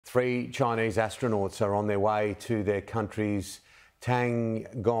3 Chinese astronauts are on their way to their country's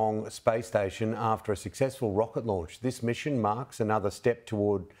Tiangong Space Station after a successful rocket launch. This mission marks another step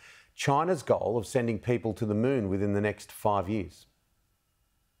toward China's goal of sending people to the moon within the next 5 years.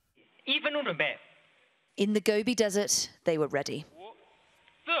 In the Gobi Desert, they were ready.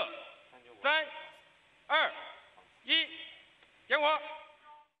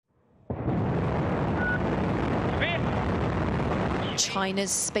 China's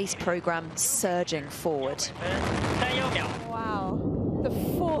space program surging forward. Wow, the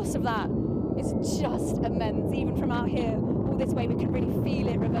force of that is just immense. Even from out here, all this way, we can really feel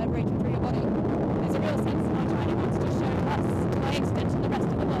it reverberating through your body. There's a real sense of how China wants to show us, by extension, the rest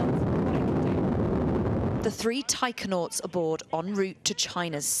of the world, what it can do. The 3 taikonauts aboard en route to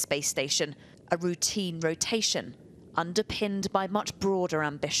China's space station, a routine rotation underpinned by much broader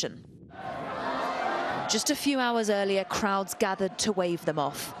ambition. Just a few hours earlier, crowds gathered to wave them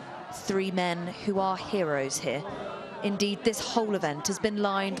off. 3 men who are heroes here. Indeed, this whole event has been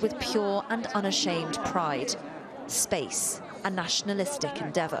lined with pure and unashamed pride. Space, a nationalistic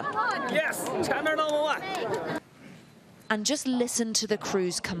endeavour. Yes, China #1. And just listen to the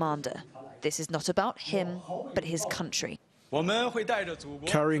crew's commander. This is not about him, but his country.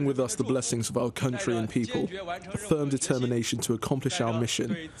 Carrying with us the blessings of our country and people, a firm determination to accomplish our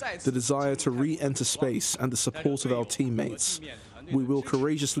mission, the desire to re-enter space and the support of our teammates, we will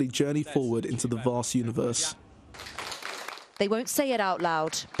courageously journey forward into the vast universe. They won't say it out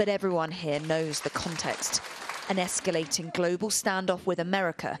loud, but everyone here knows the context. An escalating global standoff with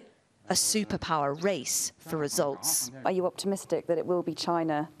America, a superpower race for results. Are you optimistic that it will be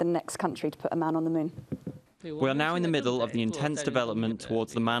China, the next country to put a man on the moon? We are now in the middle of the intense development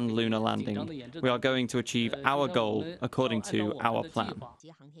towards the manned lunar landing. We are going to achieve our goal according to our plan.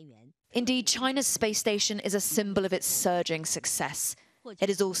 Indeed, China's space station is a symbol of its surging success. It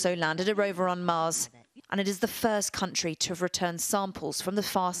has also landed a rover on Mars, and it is the first country to have returned samples from the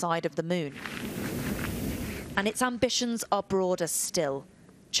far side of the moon. And its ambitions are broader still.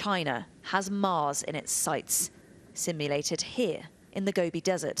 China has Mars in its sights, simulated here in the Gobi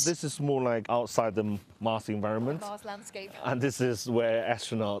Desert. This is more like outside the Mars environment. Mars landscape. And this is where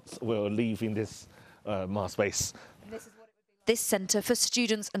astronauts will live in this Mars base. This centre for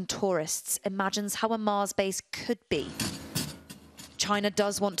students and tourists imagines how a Mars base could be. China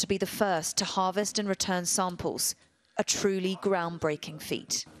does want to be the first to harvest and return samples, a truly groundbreaking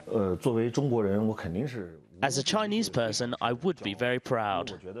feat. As a Chinese person, I would be very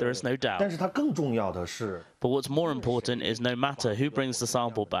proud. There is no doubt. But what's more important is no matter who brings the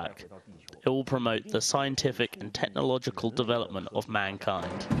sample back, it will promote the scientific and technological development of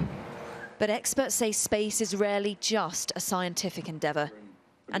mankind. But experts say space is rarely just a scientific endeavour,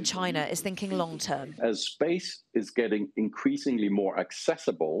 and China is thinking long-term. As space is getting increasingly more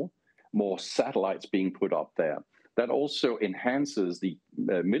accessible, more satellites being put up there, that also enhances the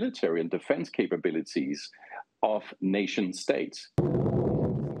military and defense capabilities of nation states.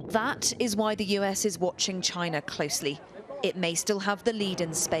 That is why the US is watching China closely. It may still have the lead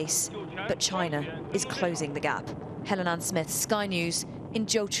in space, but China is closing the gap. Helen Ann Smith, Sky News, in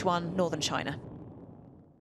Zhou, Northern China.